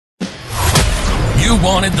You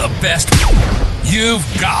wanted the best. You've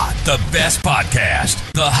got the best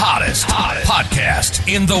podcast. The hottest podcast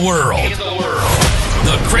in the world.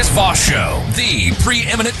 The Chris Voss Show, the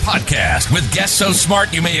preeminent podcast with guests so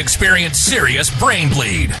smart you may experience serious brain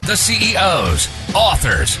bleed. The CEOs,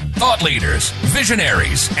 authors, thought leaders,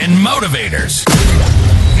 visionaries, and motivators.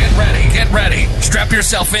 Get ready. Strap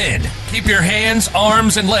yourself in. Keep your hands,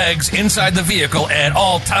 arms, and legs inside the vehicle at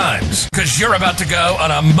all times, because you're about to go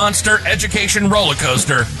on a monster education roller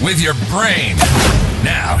coaster with your brain.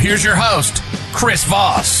 Now, here's your host, Chris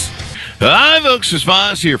Voss. Hi, folks. Chris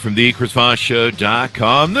Voss here from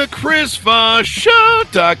thechrisvossshow.com,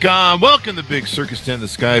 thechrisvossshow.com. Welcome to Big Circus Tent in the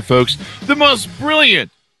Sky, folks. The most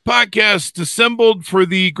brilliant podcast assembled for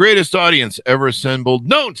the greatest audience ever assembled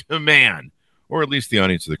known to man. Or at least the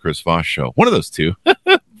audience of the Chris Voss Show. One of those two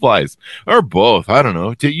flies. Or both. I don't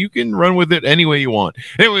know. You can run with it any way you want.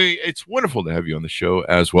 Anyway, it's wonderful to have you on the show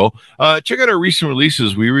as well. Check out our recent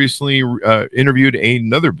releases. We recently interviewed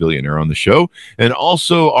another billionaire on the show. And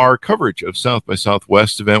also our coverage of South by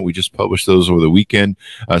Southwest event. We just published those over the weekend.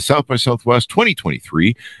 South by Southwest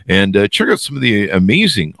 2023. And check out some of the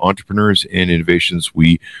amazing entrepreneurs and innovations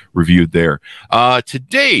we reviewed there.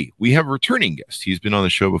 Today, we have a returning guest. He's been on the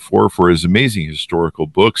show before for his amazing historical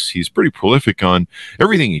books. He's pretty prolific on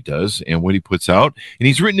everything he does and what he puts out. And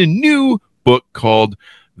he's written a new book called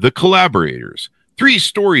The Collaborators, 3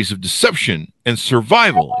 Stories of Deception and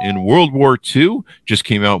Survival in World War II. Just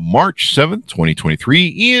came out March 7th,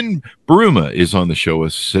 2023. Ian Buruma is on the show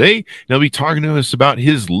with us today. And he'll be talking to us about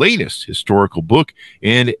his latest historical book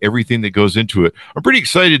and everything that goes into it. I'm pretty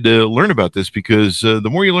excited to learn about this because the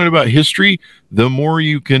more you learn about history, the more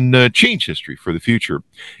you can change history for the future.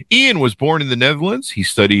 Ian was born in the Netherlands. He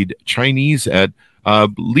studied Chinese at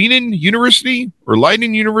Leiden University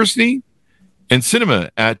and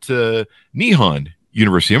cinema at Nihon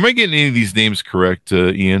University. Am I getting any of these names correct,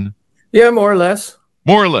 Ian? Yeah, more or less.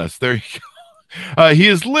 More or less. There you go. He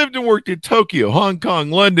has lived and worked in Tokyo, Hong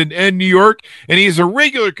Kong, London, and New York, and he is a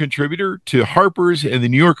regular contributor to Harper's and the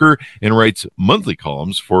New Yorker and writes monthly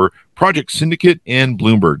columns for Project Syndicate and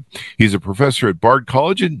Bloomberg. He's a professor at Bard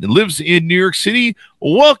College and lives in New York City.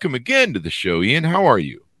 Welcome again to the show, Ian. How are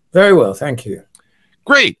you? Very well, thank you.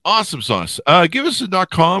 Great. Awesome sauce. Give us a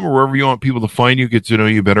 .com or wherever you want people to find you, get to know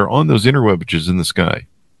you better on those interwebs in the sky.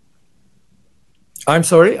 I'm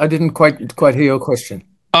sorry, I didn't quite hear your question.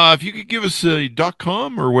 If you could give us a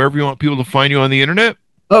 .com or wherever you want people to find you on the internet.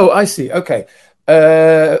 Oh, I see. Okay.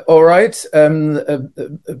 All right.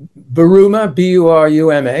 Buruma,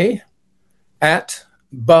 B-U-R-U-M-A, at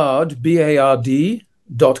Bard,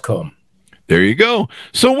 B-A-R-D.com. There you go.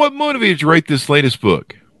 So what motivated you to write this latest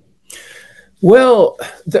book? Well,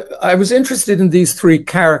 I was interested in these 3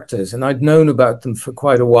 characters, and I'd known about them for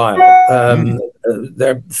quite a while.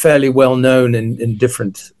 They're fairly well known in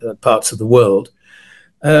different parts of the world.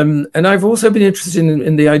 And I've also been interested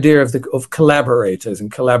in the idea of collaborators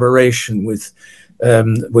and collaboration with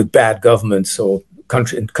bad governments or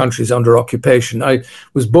countries under occupation. I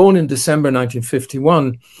was born in December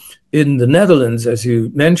 1951 in the Netherlands, as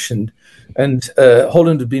you mentioned, and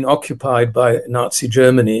Holland had been occupied by Nazi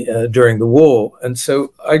Germany during the war. And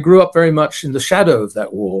so I grew up very much in the shadow of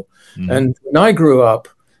that war. And when I grew up,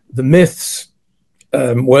 the myths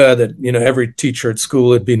were that, every teacher at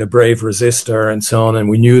school had been a brave resistor and so on. And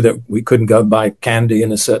we knew that we couldn't go buy candy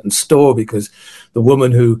in a certain store because the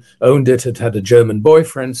woman who owned it had a German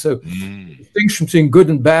boyfriend. So the distinction between good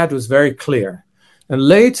and bad was very clear. And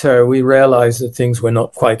later we realized that things were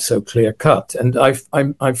not quite so clear cut. And I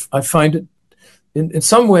find it in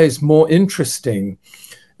some ways more interesting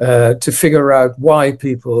to figure out why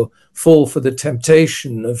people fall for the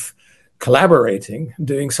temptation of collaborating,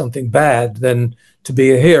 doing something bad, than to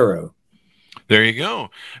be a hero. There you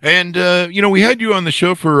go. And, we had you on the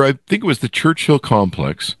show for, I think it was the Churchill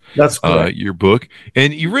Complex. That's correct. Your book.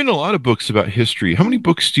 And you've written a lot of books about history. How many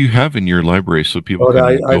books do you have in your library so people can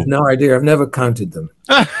I have no idea. I've never counted them.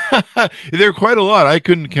 There are quite a lot. I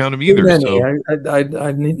couldn't count them either. Many. So.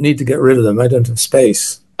 I need to get rid of them. I don't have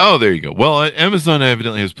space. Oh, there you go. Well, Amazon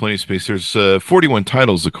evidently has plenty of space. There's 41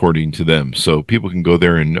 titles according to them, so people can go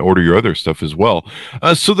there and order your other stuff as well.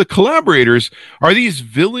 So the Collaborators, are these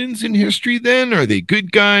villains in history then? Are they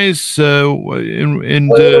good guys? They're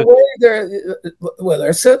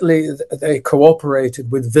certainly, they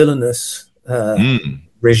cooperated with villainous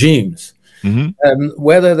regimes.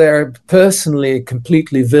 Whether they're personally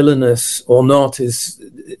completely villainous or not is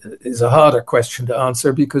a harder question to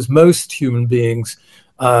answer, because most human beings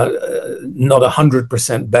not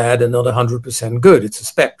 100% bad and not 100% good. It's a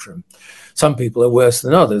spectrum. Some people are worse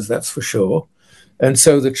than others, that's for sure. And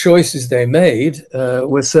so the choices they made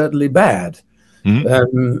were certainly bad.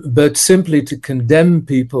 But simply to condemn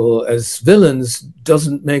people as villains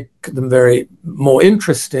doesn't make them very more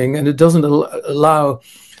interesting, and it doesn't allow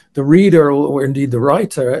the reader or indeed the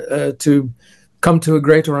writer to come to a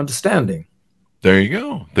greater understanding. There you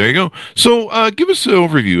go. There you go. So give us an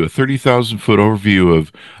overview, a 30,000-foot overview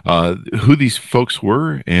of who these folks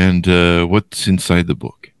were and what's inside the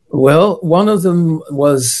book. Well, one of them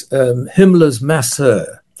was Himmler's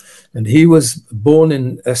masseur. And he was born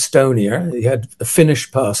in Estonia. He had a Finnish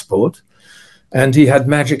passport, and he had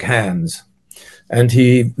magic hands. And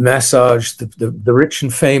he massaged the rich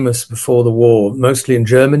and famous before the war, mostly in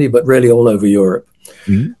Germany, but really all over Europe.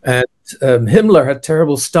 Mm-hmm. And Himmler had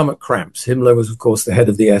terrible stomach cramps. Himmler was, of course, the head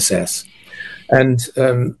of the SS. And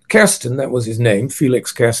Kersten, that was his name,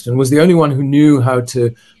 Felix Kersten, was the only one who knew how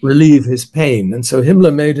to relieve his pain. And so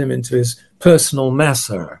Himmler made him into his personal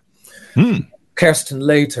masseur. Kersten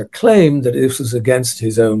later claimed that this was against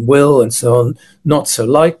his own will and so on. Not so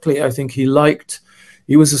likely. I think he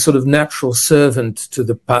was a sort of natural servant to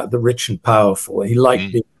the rich and powerful. He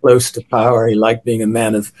liked being close to power. He liked being a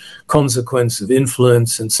man of consequence, of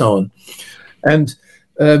influence, and so on. And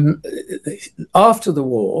after the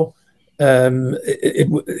war,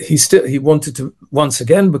 he wanted to once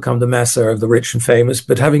again become the masseur of the rich and famous,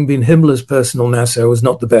 but having been Himmler's personal masseur was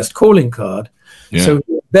not the best calling card. Yeah. So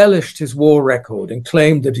he embellished his war record and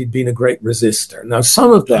claimed that he'd been a great resistor. Now,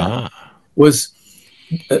 some of that was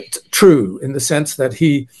true in the sense that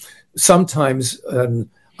he sometimes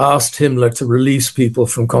asked Himmler to release people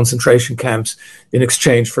from concentration camps in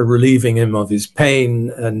exchange for relieving him of his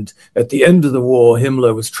pain. And at the end of the war,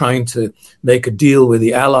 Himmler was trying to make a deal with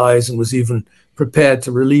the Allies and was even prepared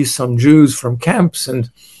to release some Jews from camps. And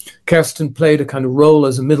Kersten played a kind of role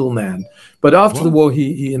as a middleman. But after the war,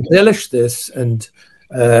 he embellished this, and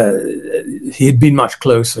he had been much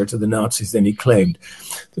closer to the Nazis than he claimed.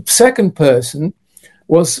 The second person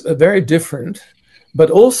was very different, but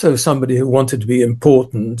also somebody who wanted to be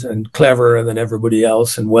important and cleverer than everybody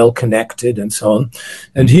else and well-connected and so on.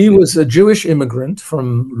 And he was a Jewish immigrant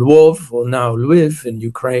from Lwów, or now Lviv in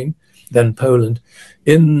Ukraine, then Poland,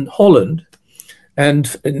 in Holland,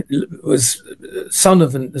 and was son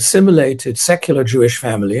of an assimilated secular Jewish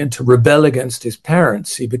family. And to rebel against his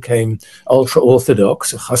parents, he became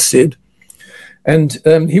ultra-Orthodox, a Hasid. And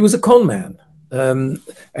he was a con man.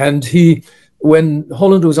 And when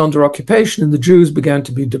Holland was under occupation and the Jews began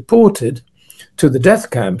to be deported to the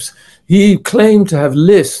death camps, he claimed to have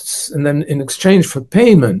lists, and then in exchange for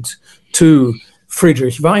payment to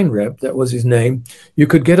Friedrich Weinreb, that was his name, you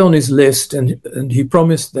could get on his list, and he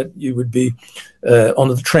promised that you would be on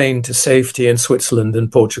the train to safety in Switzerland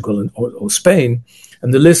and Portugal or Spain,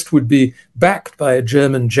 and the list would be backed by a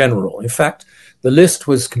German general. In fact, the list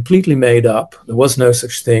was completely made up. There was no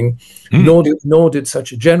such thing, nor did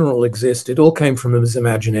such a general exist. It all came from his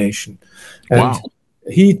imagination. And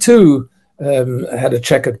he, too, had a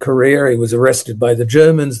checkered career. He was arrested by the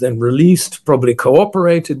Germans, then released, probably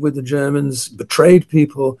cooperated with the Germans, betrayed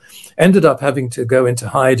people, ended up having to go into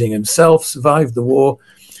hiding himself, survived the war,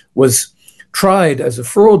 was tried as a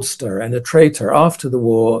fraudster and a traitor after the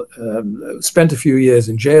war, spent a few years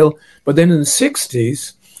in jail, but then in the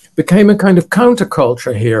 60s, became a kind of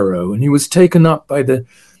counterculture hero, and he was taken up by the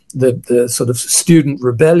sort of student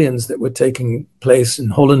rebellions that were taking place in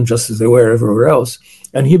Holland just as they were everywhere else.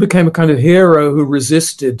 And he became a kind of hero who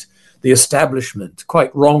resisted the establishment,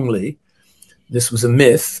 quite wrongly. This was a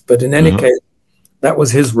myth, but in any case, that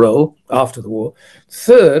was his role after the war.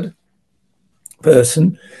 Third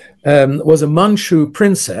person was a Manchu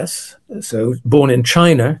princess, so born in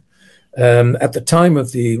China, at the time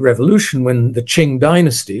of the revolution, when the Qing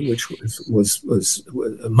dynasty, which was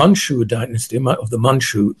a Manchu dynasty of the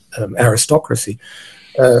Manchu aristocracy,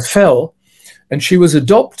 fell, and she was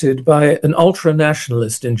adopted by an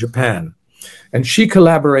ultra-nationalist in Japan. And she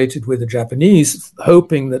collaborated with the Japanese,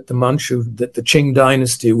 hoping that the Qing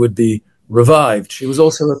dynasty would be revived. She was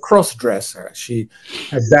also a cross-dresser. She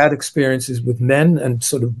had bad experiences with men and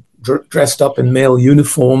sort of dressed up in male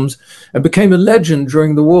uniforms and became a legend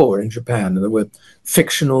during the war in Japan. There were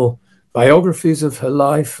fictional biographies of her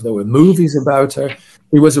life. There were movies about her.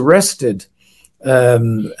 He was arrested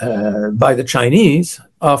by the Chinese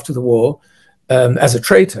after the war as a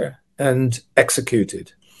traitor and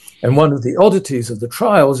executed. And one of the oddities of the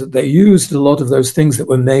trial is that they used a lot of those things that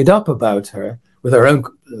were made up about her with her own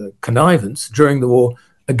connivance during the war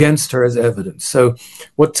against her as evidence. So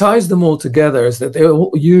what ties them all together is that they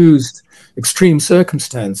all used extreme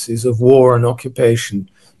circumstances of war and occupation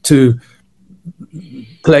to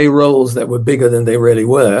play roles that were bigger than they really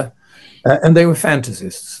were. And they were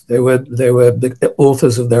fantasists. They were the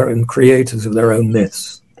authors of their own, creators of their own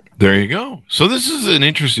myths. There you go. So this is an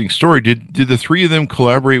interesting story. Did the three of them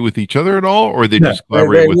collaborate with each other at all, or they just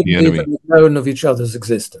collaborate with the enemy? They wouldn't even known of each other's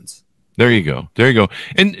existence. There you go. There you go.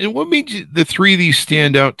 And what made the three of these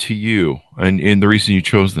stand out to you, and the reason you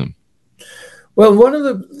chose them? Well, one of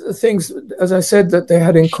the things, as I said, that they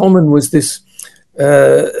had in common was this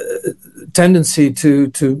tendency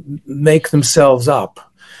to make themselves up.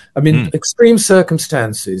 I mean, extreme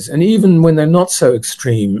circumstances, and even when they're not so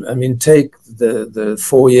extreme, I mean, take the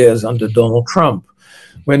 4 years under Donald Trump,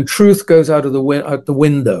 when truth goes out the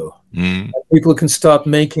window, people can start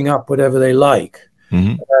making up whatever they like.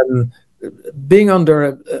 Being under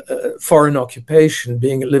a foreign occupation,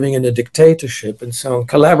 living in a dictatorship, and so on,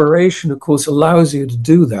 collaboration, of course, allows you to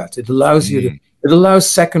do that. It allows it allows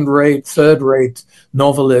second-rate, third-rate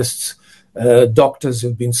novelists, doctors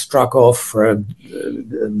who've been struck off for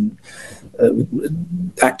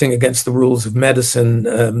acting against the rules of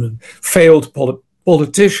medicine, failed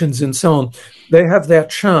politicians, and so on. They have their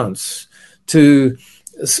chance to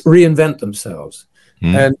reinvent themselves.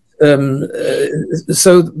 And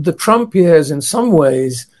so the Trump years, in some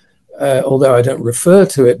ways, although I don't refer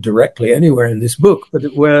to it directly anywhere in this book, but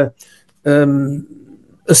it were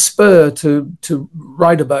a spur to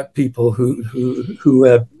write about people who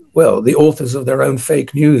are, well, the authors of their own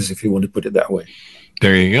fake news, if you want to put it that way.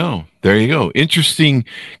 There you go. There you go. Interesting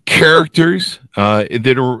characters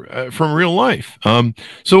that are from real life.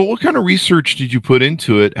 So what kind of research did you put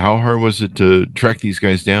into it? How hard was it to track these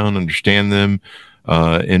guys down, understand them,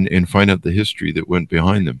 and find out the history that went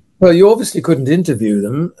behind them? Well, you obviously couldn't interview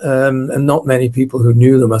them, and not many people who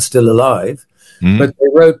knew them are still alive. But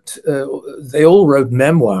they all wrote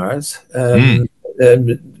memoirs,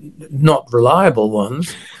 not reliable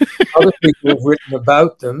ones. Other people have written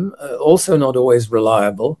about them, also not always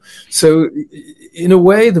reliable. So in a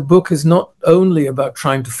way, the book is not only about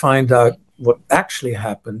trying to find out what actually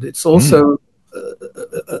happened, it's also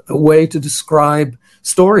a way to describe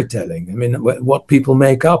storytelling. I mean, what people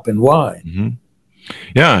make up and why.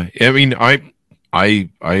 Yeah, I mean, I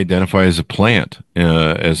identify as a plant,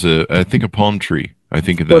 I think a palm tree. I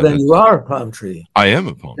think of that. Well, then you are a palm tree. I am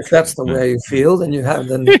a palm tree. If that's the way you feel, then you have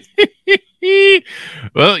them.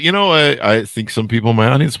 Well, you know, I think some people in my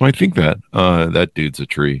audience might think that that dude's a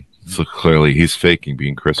tree. So clearly he's faking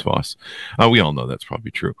being Chris Voss. We all know that's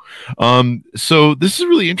probably true. So this is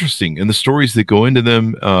really interesting, and the stories that go into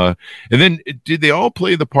them. And then did they all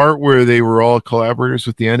play the part where they were all collaborators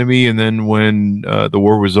with the enemy, and then when the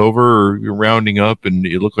war was over, or you're rounding up and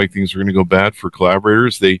it looked like things were going to go bad for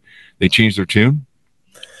collaborators, they changed their tune?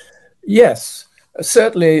 Yes.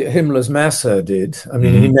 Certainly Himmler's Masseur did. I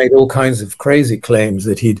mean, he made all kinds of crazy claims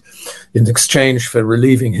that he'd, in exchange for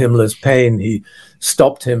relieving Himmler's pain, he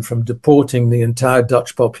stopped him from deporting the entire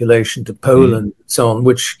Dutch population to Poland, and so on,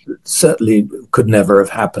 which certainly could never have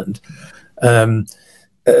happened. In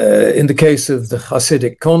the case of the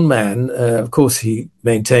Hasidic con man, of course, he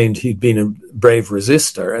maintained he'd been a brave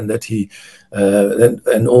resistor, and that he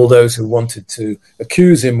and all those who wanted to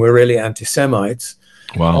accuse him were really anti-Semites.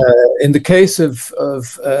 Wow. In the case of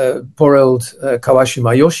poor old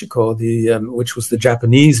Kawashima Yoshiko, which was the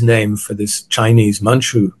Japanese name for this Chinese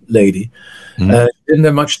Manchu lady, didn't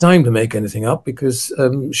have much time to make anything up, because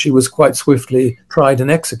she was quite swiftly tried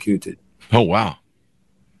and executed. Oh wow!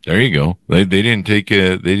 There you go. They didn't take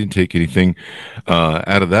anything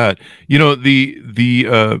out of that. You know,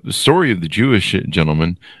 the story of the Jewish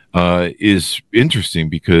gentleman is interesting,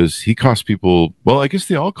 because he cost people, well, I guess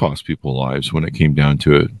they all cost people lives when it came down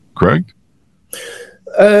to it, correct?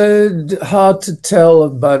 Hard to tell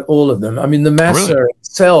about all of them. I mean, the Masseur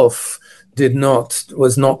itself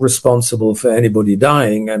was not responsible for anybody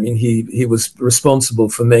dying. I mean, he was responsible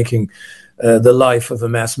for making the life of a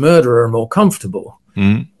mass murderer more comfortable.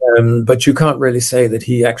 But you can't really say that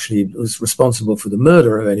he actually was responsible for the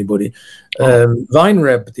murder of anybody.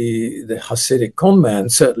 Weinreb, the Hasidic con man,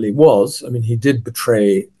 certainly was. I mean, he did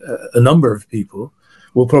betray a number of people.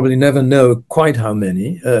 We'll probably never know quite how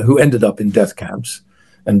many who ended up in death camps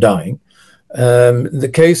and dying.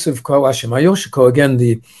 The case of Kawashima Yoshiko, again,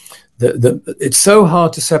 it's so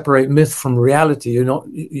hard to separate myth from reality.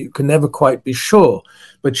 You can never quite be sure.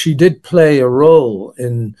 But she did play a role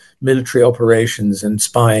in military operations and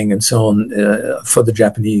spying and so on for the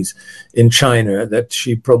Japanese in China, that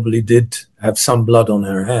she probably did have some blood on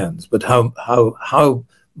her hands. But how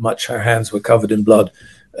much her hands were covered in blood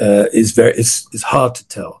is hard to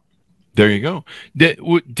tell. There you go. Did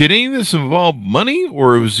any of this involve money,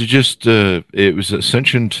 or was it just it was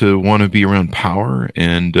ascension to want to be around power?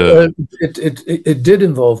 And it did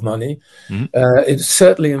involve money. It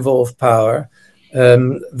certainly involved power.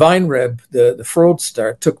 Weinreb, the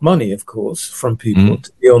fraudster, took money, of course, from people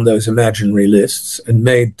to be on those imaginary lists and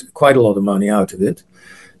made quite a lot of money out of it.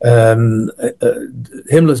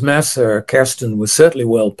 Himmler's Master, Kersten, was certainly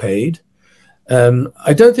well paid.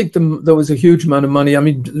 I don't think there was a huge amount of money. I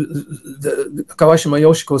mean, Kawashima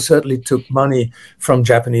Yoshiko certainly took money from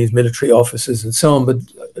Japanese military officers and so on, but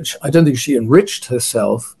I don't think she enriched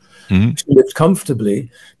herself. She lived comfortably.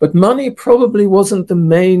 But money probably wasn't the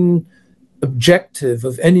main objective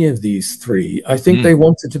of any of these three. I think they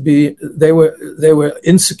wanted to be, they were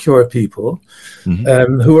insecure people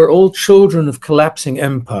who were all children of collapsing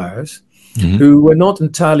empires, who were not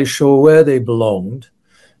entirely sure where they belonged,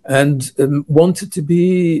 and wanted to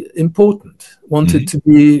be important, wanted to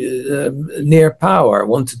be near power,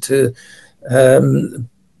 wanted to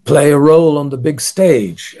play a role on the big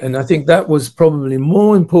stage. And I think that was probably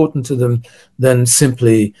more important to them than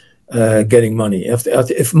simply getting money.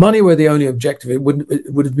 If money were the only objective, it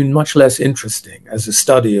would have been much less interesting as a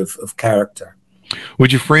study of character.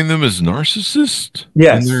 Would you frame them as narcissists?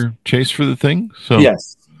 Yes. In their chase for the thing? So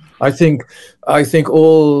yes. I think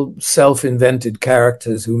all self-invented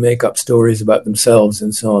characters who make up stories about themselves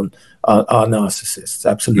and so on are narcissists.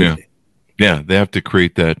 Absolutely. Yeah, they have to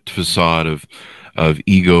create that facade of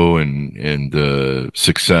ego and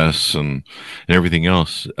success and everything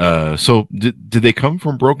else. So did they come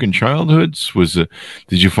from broken childhoods?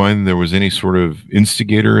 Did you find there was any sort of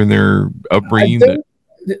instigator in their upbringing?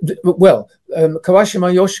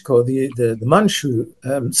 Kawashima Yoshiko, the Manchu,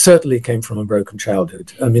 certainly came from a broken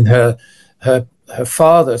childhood. I mean, her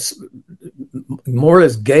father more or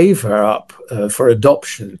less gave her up for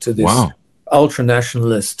adoption to this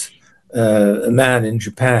ultra-nationalist man in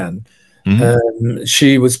Japan.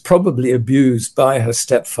 She was probably abused by her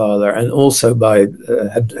stepfather and also by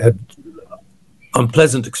had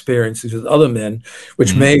unpleasant experiences with other men,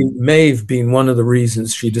 which may have been one of the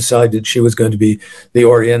reasons she decided she was going to be the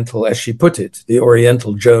Oriental, as she put it, the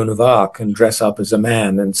Oriental Joan of Arc and dress up as a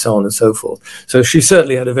man and so on and so forth. So she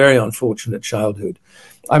certainly had a very unfortunate childhood.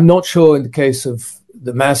 I'm not sure in the case of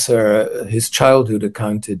the Masser, his childhood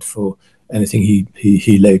accounted for anything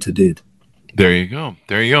he later did. There you go.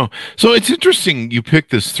 So it's interesting you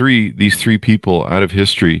picked these three people out of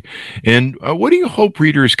history. And what do you hope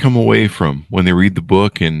readers come away from when they read the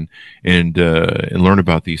book and learn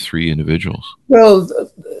about these three individuals? Well,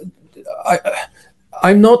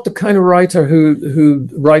 I'm not the kind of writer who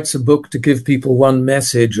writes a book to give people one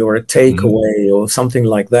message or a takeaway or something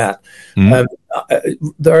like that.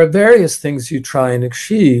 There are various things you try and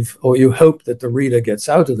achieve, or you hope that the reader gets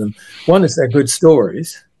out of them. One is they're good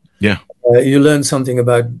stories. Yeah. You learn something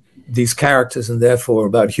about these characters and therefore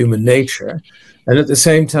about human nature. And at the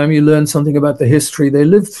same time, you learn something about the history they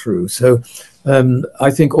lived through. So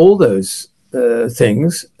I think all those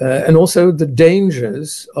things, and also the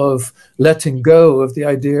dangers of letting go of the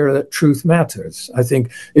idea that truth matters. I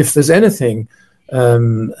think if there's anything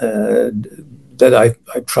that I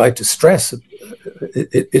try to stress,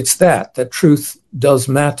 it's that truth does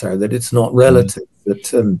matter, that it's not relative,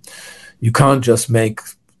 that you can't just make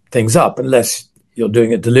things up unless you're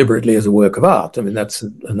doing it deliberately as a work of art. I mean, that's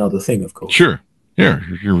another thing, of course. Sure. Yeah,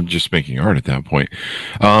 you're just making art at that point.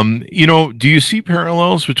 Do you see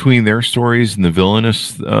parallels between their stories and the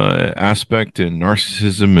villainous aspect and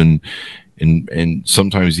narcissism and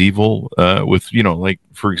sometimes evil with, like,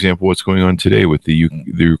 for example, what's going on today with the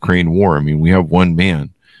Ukraine war? I mean, we have one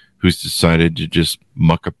man who's decided to just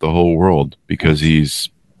muck up the whole world because he's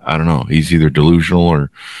either delusional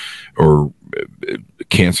or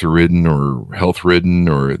cancer-ridden or health-ridden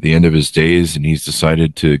or at the end of his days, and he's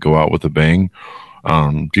decided to go out with a bang.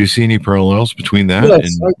 Do you see any parallels between that and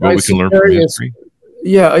what we can learn from history?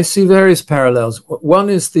 Yeah, I see various parallels. One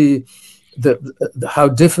is the how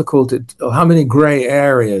difficult or how many gray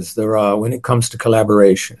areas there are when it comes to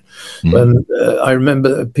collaboration. I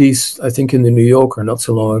remember a piece, I think in the New Yorker not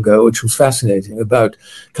so long ago, which was fascinating, about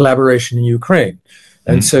collaboration in Ukraine.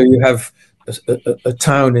 And so you have a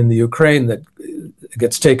town in the Ukraine that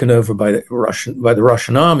gets taken over by the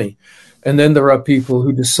Russian army, and then there are people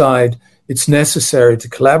who decide it's necessary to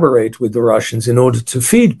collaborate with the Russians in order to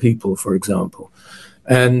feed people, for example.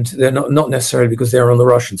 And they're not necessarily because they're on the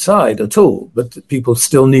Russian side at all, but people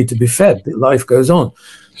still need to be fed. Life goes on.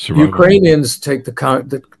 Survival. Ukrainians take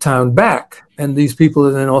the town back, and these people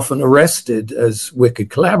are then often arrested as wicked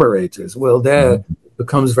collaborators. Well, there it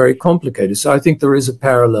becomes very complicated. So I think there is a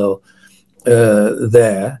parallel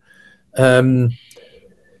there.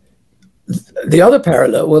 The other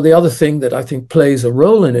parallel, the other thing that I think plays a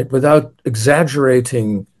role in it, without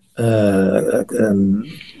exaggerating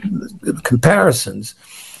comparisons,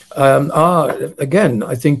 Again,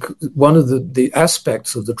 I think one of the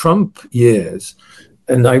aspects of the Trump years,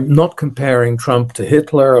 and I'm not comparing Trump to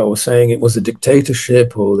Hitler or saying it was a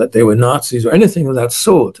dictatorship or that they were Nazis or anything of that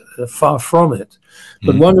sort, far from it.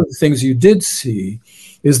 But one of the things you did see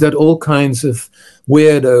is that all kinds of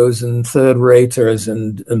weirdos and third-raters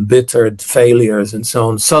and embittered failures and so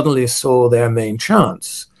on suddenly saw their main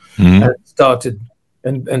chance and started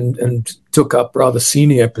and took up rather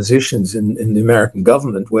senior positions in the American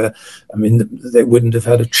government where, I mean, they wouldn't have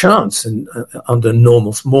had a chance under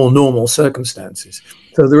more normal circumstances.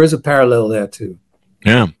 So there is a parallel there too.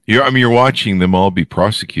 Yeah, you're watching them all be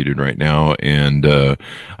prosecuted right now, and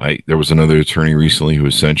there was another attorney recently who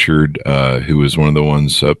was censured, who was one of the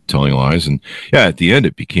ones up telling lies, and yeah, at the end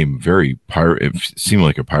it became very pirate. It seemed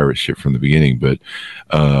like a pirate ship from the beginning, but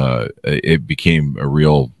it became a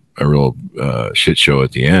real shit show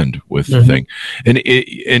at the end with the thing,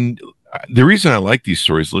 and the reason I like these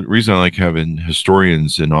stories, the reason I like having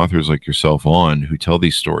historians and authors like yourself on who tell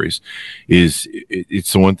these stories is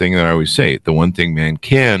it's the one thing that I always say. The one thing man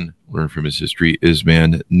can learn from his history is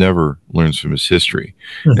man never learns from his history.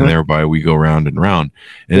 And thereby we go round and round.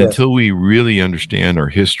 And until we really understand our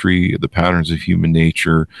history, the patterns of human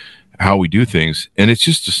nature, how we do things, and it's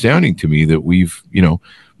just astounding to me that we've,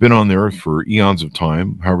 been on the earth for eons of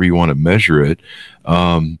time, however you want to measure it.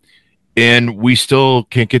 And we still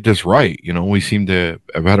can't get this right. We seem to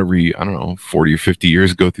have had 40 or 50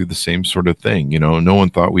 years go through the same sort of thing. No one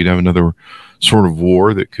thought we'd have another sort of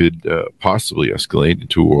war that could possibly escalate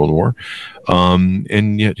into a world war.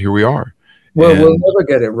 And yet here we are. Well, we'll never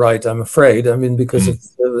get it right, I'm afraid. I mean, because of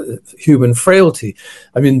human frailty.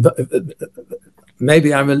 I mean,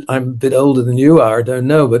 maybe I'm a bit older than you are, I don't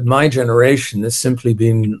know, but my generation has simply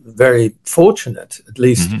been very fortunate, at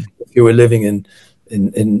least if you were living in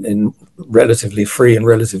relatively free and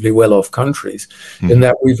relatively well-off countries, in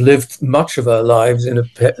that we've lived much of our lives in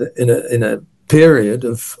a period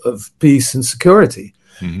of peace and security.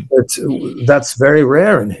 But that's very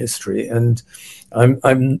rare in history, and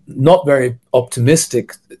I'm not very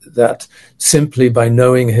optimistic that simply by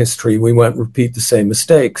knowing history we won't repeat the same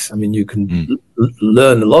mistakes. I mean, you can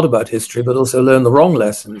learn a lot about history, but also learn the wrong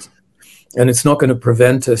lessons. And it's not going to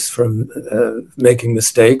prevent us from making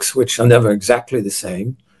mistakes, which are never exactly the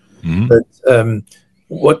same. But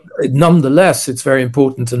nonetheless, it's very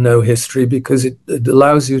important to know history because it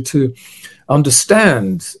allows you to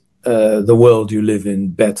understand the world you live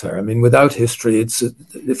in better. I mean, without history,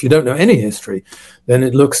 if you don't know any history, then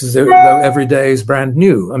it looks as though every day is brand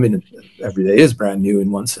new. I mean, every day is brand new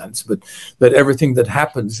in one sense, but everything that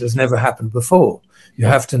happens has never happened before. You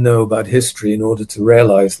have to know about history in order to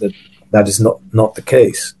realize that is not the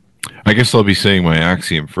case. I guess I'll be saying my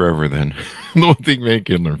axiom forever then. The one thing man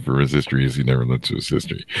can learn from his history is he never learns from his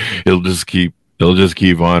history. It'll just keep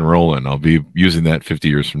on rolling. I'll be using that 50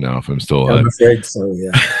 years from now if I'm still alive. I'm afraid so,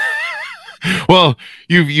 yeah. Well,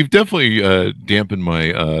 you've definitely dampened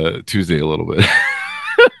my Tuesday a little bit.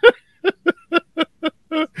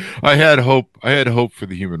 I had hope for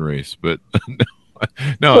the human race, but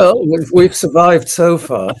no. Well, we've survived so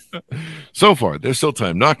far. So far, there's still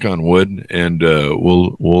time. Knock on wood, and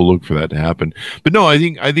we'll look for that to happen. But no, I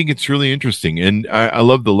think it's really interesting, and I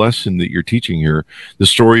love the lesson that you're teaching here. The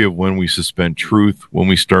story of when we suspend truth, when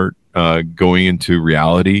we start going into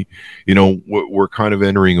reality. We're kind of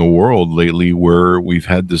entering a world lately where we've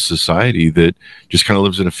had this society that just kind of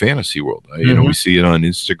lives in a fantasy world. We see it on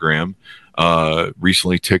Instagram.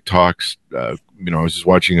 Recently, TikToks. I was just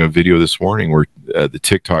watching a video this morning where the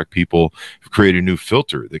TikTok people have created a new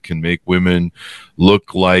filter that can make women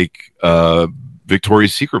look like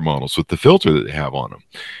Victoria's Secret models with the filter that they have on them.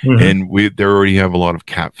 And they already have a lot of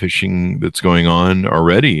catfishing that's going on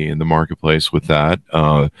already in the marketplace with that.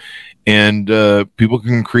 And people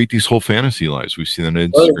can create these whole fantasy lives. We've seen that on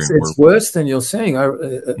Instagram. Well, it's worse than you're saying. I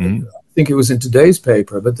think it was in today's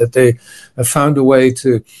paper, but that they have found a way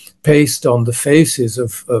to paste on the faces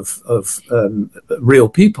of real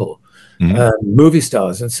people, movie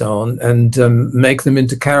stars and so on, and make them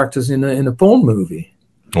into characters in a porn movie.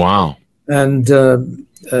 Wow. And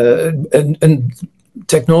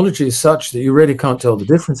technology is such that you really can't tell the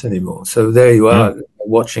difference anymore. So there you are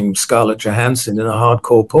watching Scarlett Johansson in a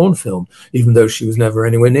hardcore porn film, even though she was never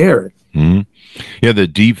anywhere near it. Yeah, the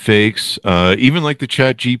deep fakes, even like the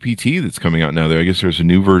Chat GPT that's coming out now. I guess there's a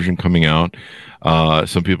new version coming out.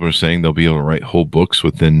 Some people are saying they'll be able to write whole books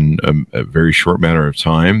within a very short matter of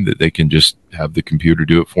time, that they can just have the computer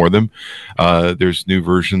do it for them. There's new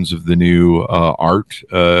versions of the new art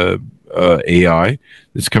AI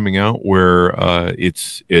that's coming out where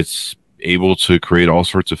it's able to create all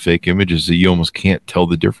sorts of fake images that you almost can't tell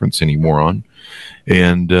the difference anymore on.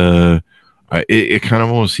 And it kind of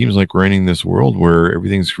almost seems like we're in this world where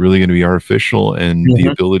everything's really going to be artificial, and the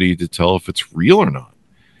ability to tell if it's real or not.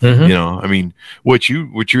 You know, I mean, what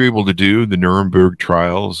you're able to do, the Nuremberg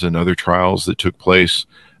trials and other trials that took place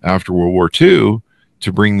after World War II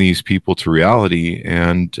to bring these people to reality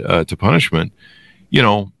and to punishment, you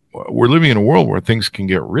know, we're living in a world where things can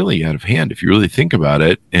get really out of hand if you really think about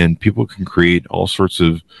it, and people can create all sorts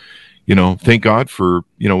of, you know, thank God for,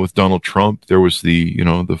 you know, with Donald Trump, there was the, you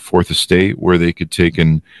know, the Fourth Estate where they could take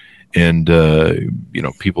and you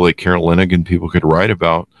know, people like Karen Lanigan, people could write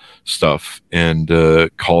about stuff and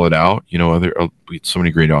call it out. You know, we had so many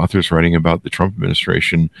great authors writing about the Trump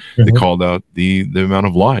administration. They called out the amount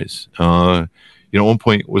of lies. You know, at one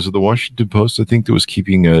point, was it the Washington Post, I think, that was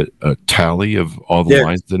keeping a tally of all the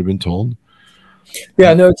lies that have been told?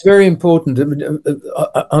 Yeah, no, it's very important. I mean,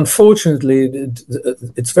 unfortunately,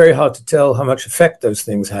 it's very hard to tell how much effect those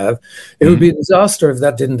things have. It would be a disaster if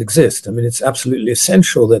that didn't exist. I mean, it's absolutely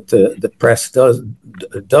essential that the press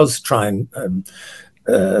does try and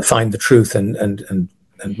find the truth and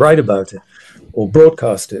write about it or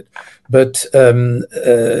broadcast it. But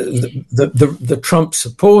the Trump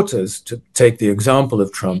supporters, to take the example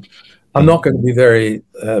of Trump, are not going to be very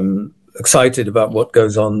excited about what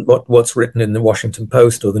goes on, what's written in the Washington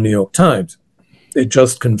Post or the New York Times. It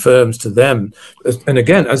just confirms to them, and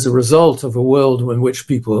again, as a result of a world in which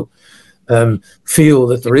people feel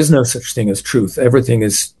that there is no such thing as truth, everything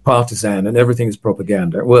is partisan and everything is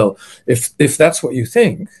propaganda. Well, if that's what you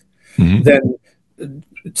think, then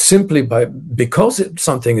simply because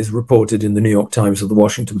something is reported in the New York Times or the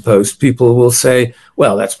Washington Post, people will say,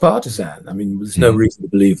 well, that's partisan. I mean, there's no reason to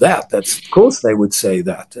believe that. Of course they would say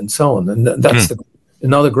that, and so on. And that's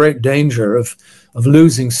another great danger of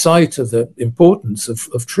losing sight of the importance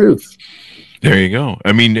of truth. There you go.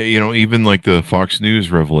 I mean, you know, even like the Fox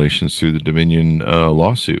News revelations through the Dominion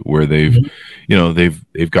lawsuit, where they've, you know,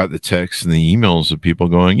 they've got the texts and the emails of people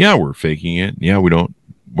going, yeah, we're faking it. Yeah,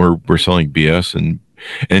 we're selling BS.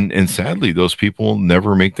 And sadly, those people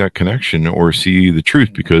never make that connection or see the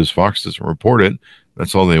truth because Fox doesn't report it.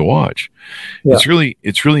 That's all they watch. Yeah.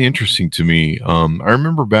 It's really interesting to me. I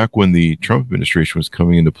remember back when the Trump administration was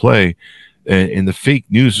coming into play, and the fake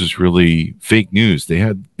news was really fake news. They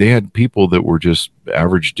had people that were just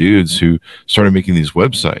average dudes who started making these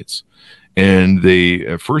websites, and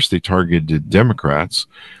at first they targeted Democrats.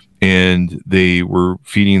 And they were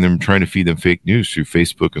trying to feed them fake news through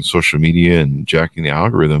Facebook and social media and jacking the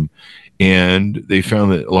algorithm. And they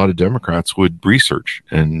found that a lot of Democrats would research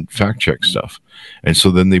and fact check stuff. And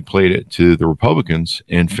so then they played it to the Republicans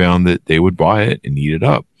and found that they would buy it and eat it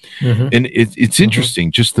up. And it's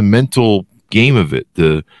interesting, just the mental game of it,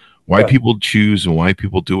 why people choose and why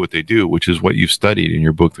people do what they do, which is what you've studied in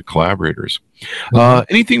your book, The Collaborators.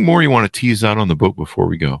 Anything more you want to tease out on the book before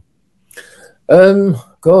we go?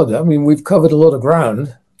 God, I mean, we've covered a lot of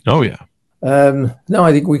ground. Oh, yeah. No,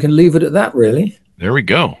 I think we can leave it at that, really. There we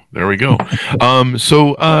go.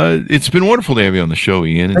 So it's been wonderful to have you on the show,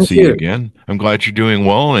 Ian, and see you again. I'm glad you're doing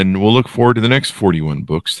well, and we'll look forward to the next 41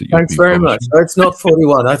 books that you'll Thanks very much. It's not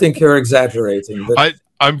 41. I think you're exaggerating. But,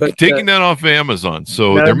 I'm taking that off of Amazon,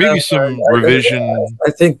 so there may be some revision.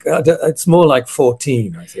 I think it's more like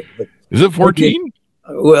 14, I think. But is it 14?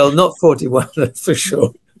 Well, not 41, that's for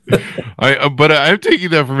sure. But I'm taking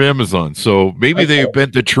that from Amazon, so maybe they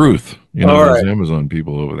bent the truth, you know, those Amazon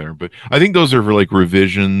people over there. But I think those are for like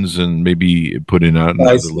revisions and maybe putting out in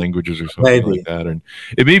other languages or something like that. And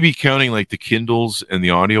it may be counting like the Kindles and the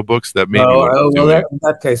audiobooks. That may be what it's doing. In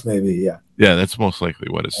that case, maybe, yeah. Yeah, that's most likely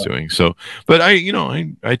what it's doing. So, but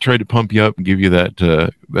I tried to pump you up and give you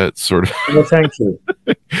that sort of. Well, thank you.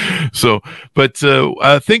 So, but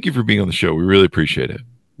thank you for being on the show. We really appreciate it.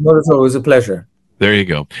 Not at all. It was a pleasure. There you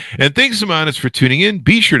go. And thanks so much for tuning in.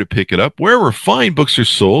 Be sure to pick it up wherever fine books are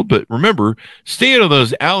sold. But remember, stay out of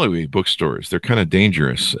those alleyway bookstores. They're kind of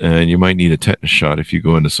dangerous, and you might need a tetanus shot if you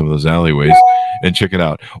go into some of those alleyways and check it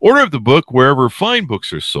out. Order of the book wherever fine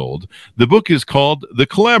books are sold. The book is called The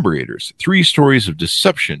Collaborators, 3 Stories of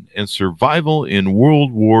Deception and Survival in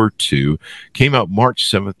World War II. Came out March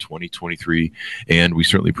 7th, 2023. And we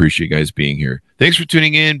certainly appreciate you guys being here. Thanks for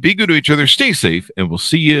tuning in. Be good to each other. Stay safe, and we'll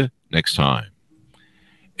see you next time.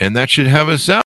 And that should have us out.